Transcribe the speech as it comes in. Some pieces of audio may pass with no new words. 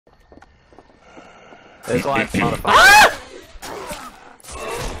This one's modified. Ah!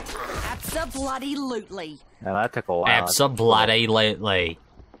 Abso-bloody-lutely. Yeah, that took a while. Abso-bloody-lately.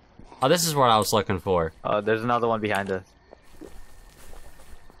 Oh, this is what I was looking for. Oh, there's another one behind us.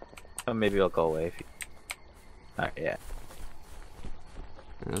 Oh, maybe it'll go away if you... Alright, yeah.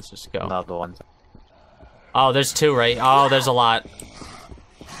 Let's just go. Another one. Oh, there's two, right? Oh, there's a lot.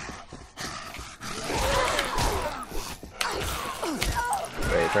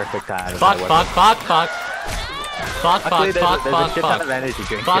 Wait, perfect time. Fuck, fuck, fuck, fuck. Fuck, fuck, Actually, fuck, there's a fuck, shit ton fuck. of energy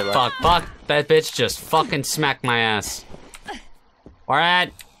drinks Fuck, here, fuck, fuck. That bitch just fucking smacked my ass. Where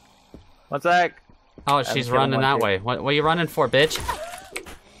at? One sec. Oh, she's running that way. What are you running for, bitch?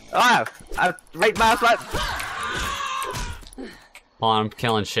 Ah! Right mouse button! Oh, I'm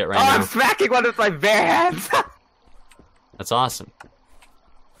killing shit right Oh, now. I'm smacking one with my bare hands! That's awesome.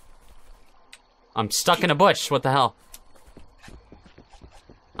 I'm stuck in a bush. What the hell?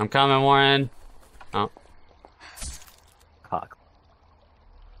 I'm coming, Warren. Oh, Fuck.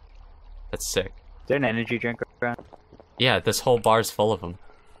 that's sick. Is there an energy drink around? Yeah, this whole bar's full of them.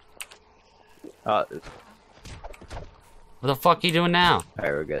 Oh, What the fuck are you doing now?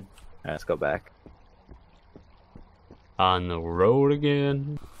 alright, we're good. Alright, let's go back. On the road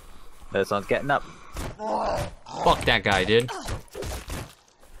again. This one's getting up. Fuck that guy, dude.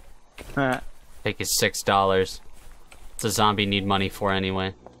 Take his $6. It's a zombie need money for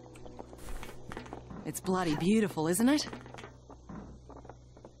anyway. It's bloody beautiful, isn't it?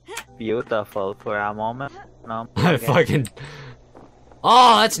 Beautiful for a moment. No, I fucking...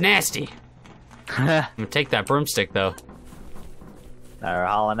 Oh, that's nasty. I'm gonna take that broomstick, though. We're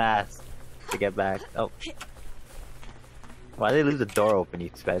hauling ass to get back. Oh. Why did they leave the door open, you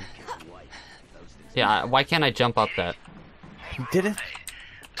sped? Yeah, why can't I jump up that? You didn't?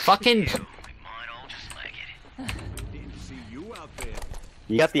 Fucking...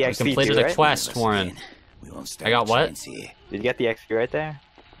 You got the XP completed too, a right? quest, Warren. I got what? Did you get the XP right there?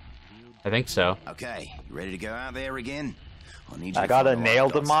 I think so. Okay, you ready to go out there again? I need you I to got a follow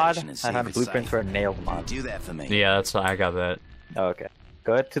nailed our mod. station and see I if found a it's blueprint safe. for a nailed mod. Do that for me. Yeah, that's why I got that. Oh, okay.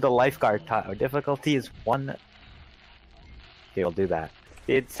 Go to the lifeguard tile. Difficulty is 1. Okay, we'll do that.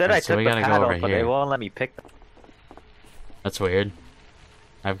 It said Alright, I so took we the gotta go paddle, over but they here. won't let me pick them. That's weird.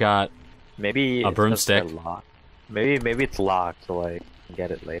 I've got... Maybe A it's broomstick. just locked. Maybe it's locked, so like get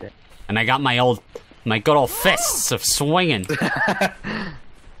it later. And I got my good old fists of swinging. Alright,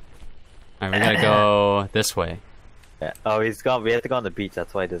 we gotta go this way. Yeah. Oh, he's gone. We have to go on the beach.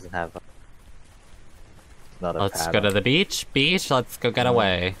 That's why he doesn't have another Let's paddle. go to the beach. Beach, let's go get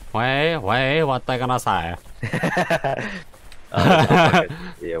away. Way, what they gonna say?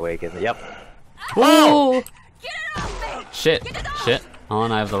 Yeah, wake is. Yep. Whoa! Shit. Oh,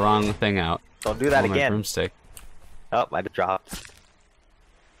 and I have the wrong thing out. Don't do that Oh, my again. broomstick. Oh, I just dropped.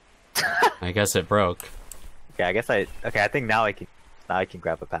 I guess it broke. Okay, I think now I can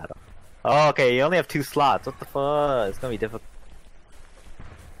grab a paddle. Oh, okay. You only have 2 slots. What the fuck? It's gonna be difficult.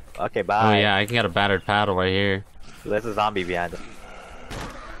 Okay, bye. Oh yeah, I can get a battered paddle right here. There's a zombie behind us.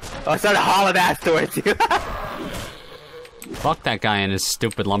 Oh, I started hauling ass towards you. Fuck that guy in his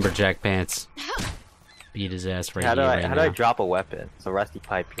stupid lumberjack pants. Beat his ass right How do here. I now. drop a weapon? It's a rusty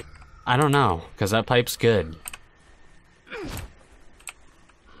pipe. I don't know, cause that pipe's good.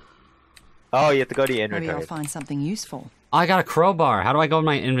 Oh, you have to go to your Maybe inventory. I'll find something useful. Oh, I got a crowbar. How do I go in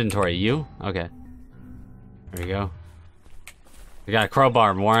my inventory? You? Okay. There we go. We got a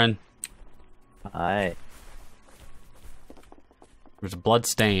crowbar, Warren. Alright. There's a blood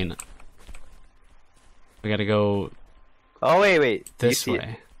stain. We gotta go Oh, wait. this you,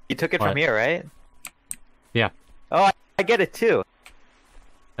 way. You took it What? from here, right? Yeah, Oh, I get it too.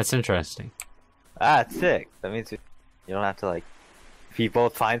 that's interesting. Ah, it's sick. That means you don't have to like. If you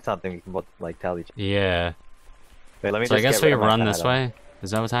both find something, you can both like tell each other. Yeah. Wait, let me So I just guess get we rid of my run this paddle. way?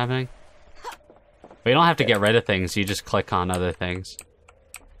 Is that what's happening? We don't have to get rid of things, you just click on other things.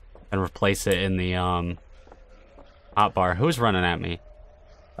 And replace it in the, hotbar. Who's running at me?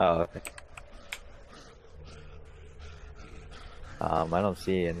 Oh, okay. I don't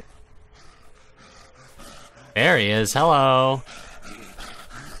see any. There he is, hello!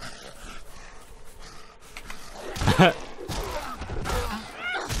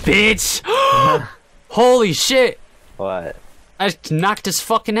 Bitch! Holy shit! What? I just knocked his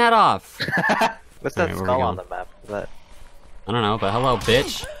fucking head off! What's that Alright, where we skull on going? the map? Is that? I don't know, but hello,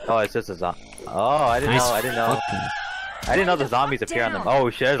 bitch. Oh, it's just a zombie. Oh, I didn't Nice know. I didn't know. fucking- I didn't know the zombies appear on them. Oh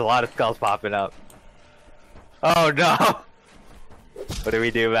shit! There's a lot of skulls popping up. Oh no! What do we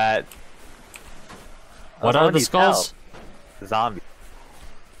do, Matt? What are the skulls? The zombie.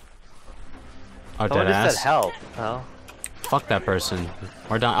 Oh, Someone dead just ass. said help. Oh. Fuck that person.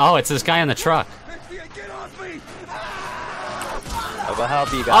 We're done. Oh, it's this guy in the truck. I'll go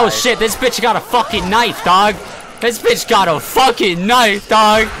help you guys. Oh shit, this bitch got a fucking knife, dog. This bitch got a fucking knife,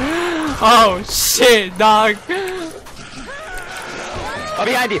 dog. Oh shit, dog. Oh,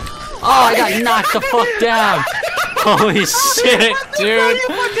 behind you. Oh, I got knocked the fuck down. Holy shit, dude.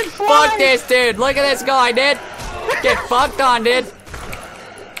 Fuck this, dude. Look at this guy, dude. Get fucked on, dude.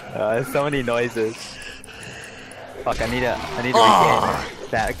 There's so many noises. Fuck, I need to regain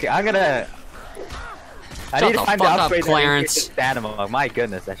that. Okay, I need to find the upgrade Clarence. Stamina. My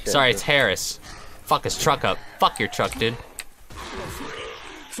goodness, that shit. Sorry, it's Harris. Fuck his truck up. Fuck your truck, dude.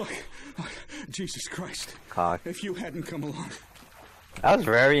 Fuck. Jesus Christ. Cock. If you hadn't come along. That was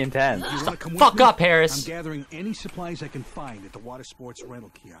very intense. Fuck up, Harris. I'm gathering any supplies I can find at the water sports rental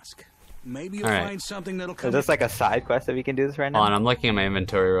kiosk. Maybe you'll Alright. find something that'll come. Is this like a side quest that we can do this right now? Hold on, I'm looking at my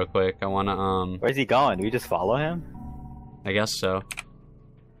inventory real quick. I wanna, Where's he going? Do we just follow him? I guess so.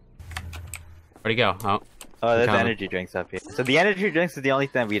 Where'd he go? Oh. Oh, there's coming. energy drinks up here. So the energy drinks is the only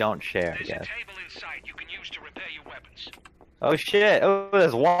thing we don't share, I guess. Oh shit! Oh,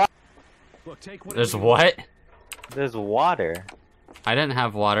 there's water. Look, take There's what? There's water. I didn't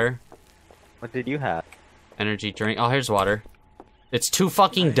have water. What did you have? Energy drink. Oh, here's water. It's $2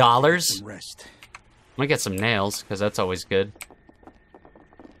 fucking dollars. Rest. I'm gonna get some nails, because that's always good.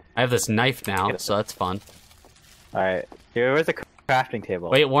 I have this knife now, so that's fun. Alright. Here, where's the crafting table?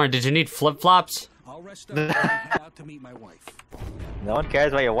 Wait, Warren, did you need flip-flops? I'll rest up and head out to meet my wife. No one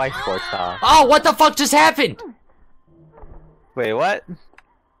cares about your wife's sports style. Oh, what the fuck just happened? Wait, what?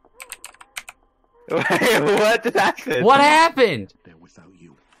 Wait, what just happened? What happened? There without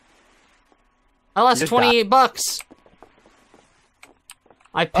you. I lost just 28 bucks.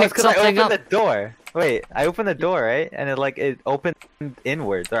 I Oh, it's picked 'cause I something opened up. the door. Wait, I opened the door, right? And it opened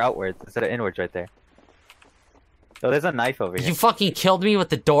inwards or outwards instead of inwards right there. So there's a knife over here. You fucking killed me with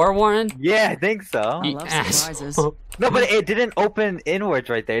the door, Warren? Yeah, I think so. I You love ass. surprises. No, but it didn't open inwards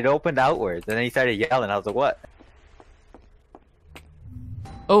right there. It opened outwards. And then he started yelling. I was like, what?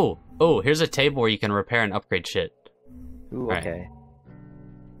 Oh, here's a table where you can repair and upgrade shit. Ooh, Right. okay.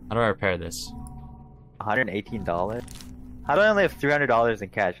 How do I repair this? $118? How do I only have $300 in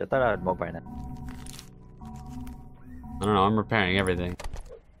cash? I thought I had more by now. I don't know, I'm repairing everything.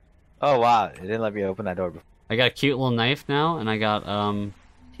 Oh, wow. It didn't let me open that door before. I got a cute little knife now, and I got,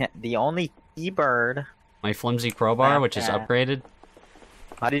 Yeah, the only T-bird. my flimsy crowbar, which is upgraded.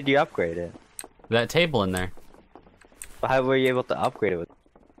 How did you upgrade it? That table in there. How were you able to upgrade it? With?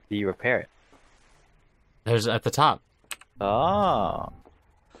 Do you repair it? There's at the top. Oh.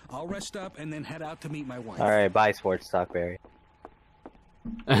 I'll rest up and then head out to meet my wife. Alright, bye, Sports Stockberry.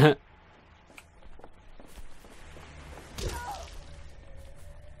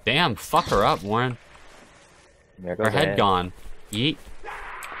 Damn, fuck her up, Warren. There goes Her head gone. Yeet.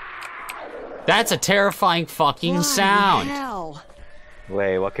 That's a terrifying fucking Bloody sound. hell.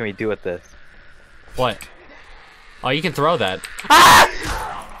 Wait, what can we do with this? What? Oh, you can throw that.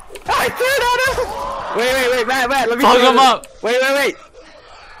 I threw it at him! Wait, Matt, let me Fuck throw him this. up! Wait.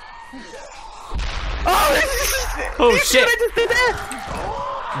 Oh, Oh, you see shit. what I just did there?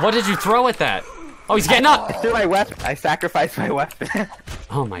 What did you throw at that? Oh, he's getting up! I threw my weapon. I sacrificed my weapon.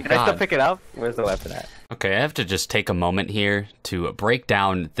 Oh my Can I still god. pick it up? Where's the weapon at? Okay, I have to just take a moment here to break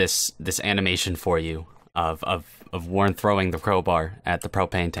down this animation for you of Warren throwing the crowbar at the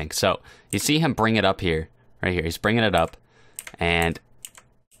propane tank. So, you see him bring it up here. Right here. He's bringing it up. And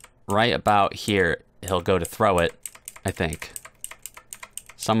right about here, he'll go to throw it, I think.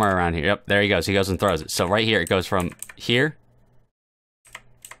 Somewhere around here. Yep, there he goes. He goes and throws it. So right here, it goes from here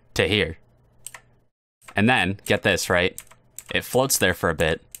to here. And then, get this, right? It floats there for a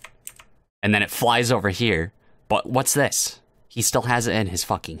bit. And then it flies over here. But what's this? He still has it in his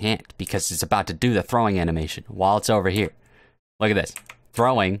fucking hand because it's about to do the throwing animation while it's over here. Look at this.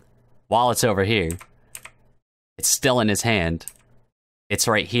 Throwing while it's over here. It's still in his hand. It's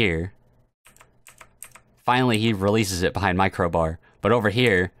right here. Finally, he releases it behind my crowbar. But over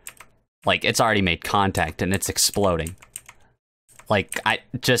here, like, it's already made contact and it's exploding. Like, let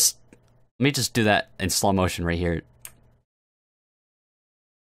me just do that in slow motion right here.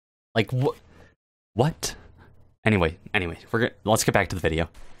 Like, what? Anyway, let's get back to the video.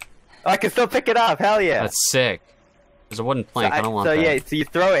 Oh, I can still pick it up. Hell yeah. That's sick. There's a wooden plank. I don't want so that. yeah, so you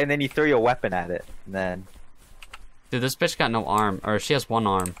throw it and then you throw your weapon at it. And then... Dude, this bitch got no arm. Or she has one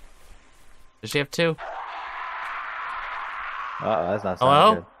arm. Does she have two? Uh-oh, that's not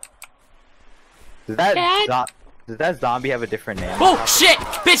Hello? sounding good. Does that zombie have a different name? Oh, shit!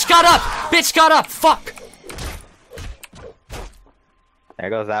 Bitch got up! Bitch got up! Fuck! There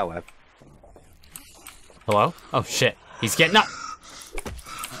goes that weapon. Hello? Oh, shit. He's getting up!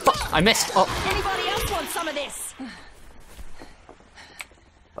 Fuck! I missed! Oh. Anybody else want some of this.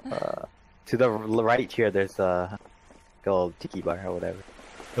 To the right here, there's a gold tiki bar or whatever.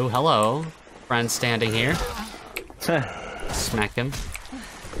 Oh, hello. Friend standing here. Smack him.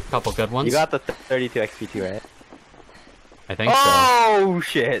 Couple good ones. You got the 32 XP2, right? I think oh,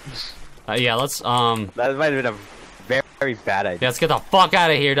 shit. so. Yeah, let's, That might have been a very, very bad idea. Yeah, let's get the fuck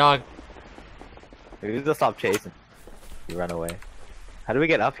out of here, dog. We need to stop chasing. You run away. How do we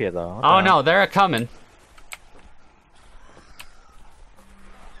get up here, though? What the Oh, hell? no, they're coming.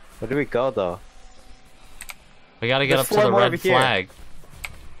 Where do we go, though? We gotta get There's up to 4 the more red over here. flag.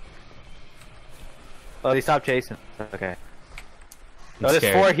 Oh, they stopped chasing. Okay. I'm No, there's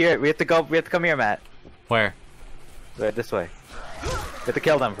scared. 4 here. We have to go. We have to come here, Matt. Where? Right, this way. We have to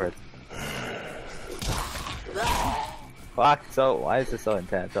kill them first. Fuck. So why is this so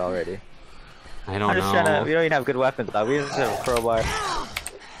intense already? I don't I'm just know. trying to. We don't even have good weapons, though. We just have a crowbar.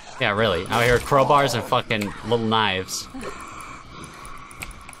 Yeah, really. Out here, crowbars and fucking little knives.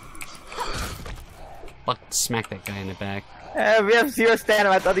 Fuck, smack that guy in the back. We have 0 stamina.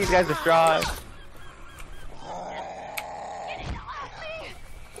 I thought these guys were strong.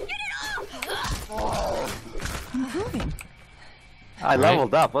 Improving. I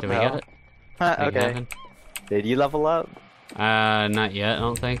leveled up. What Did the we hell? get it? Huh, Did we get okay. it? Did you level up? Not yet, I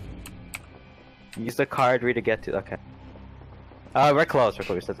don't think. Use the card read to get to. Okay. We're close. We're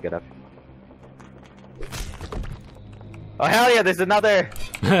close. Let's get up. Oh hell yeah! There's another.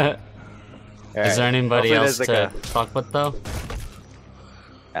 Is there anybody Hopefully else there's to like fuck with, though?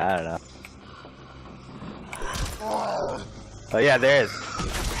 I don't know. Oh yeah, there is.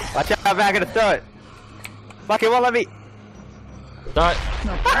 Watch out! I'm not gonna throw it. Fuck it! Won't let me. Throw it.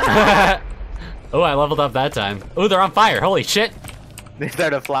 Oh, I leveled up that time. Oh, they're on fire. Holy shit. They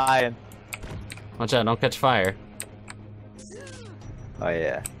started flying. Watch out, don't catch fire. Oh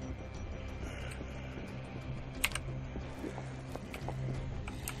yeah.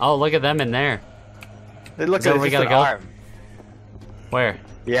 Oh, look at them in there. Hey, look Is that at where we it's just gotta an go? arm. Where?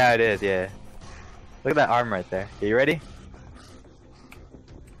 Yeah, it is. Yeah. Look at that arm right there. Are you ready?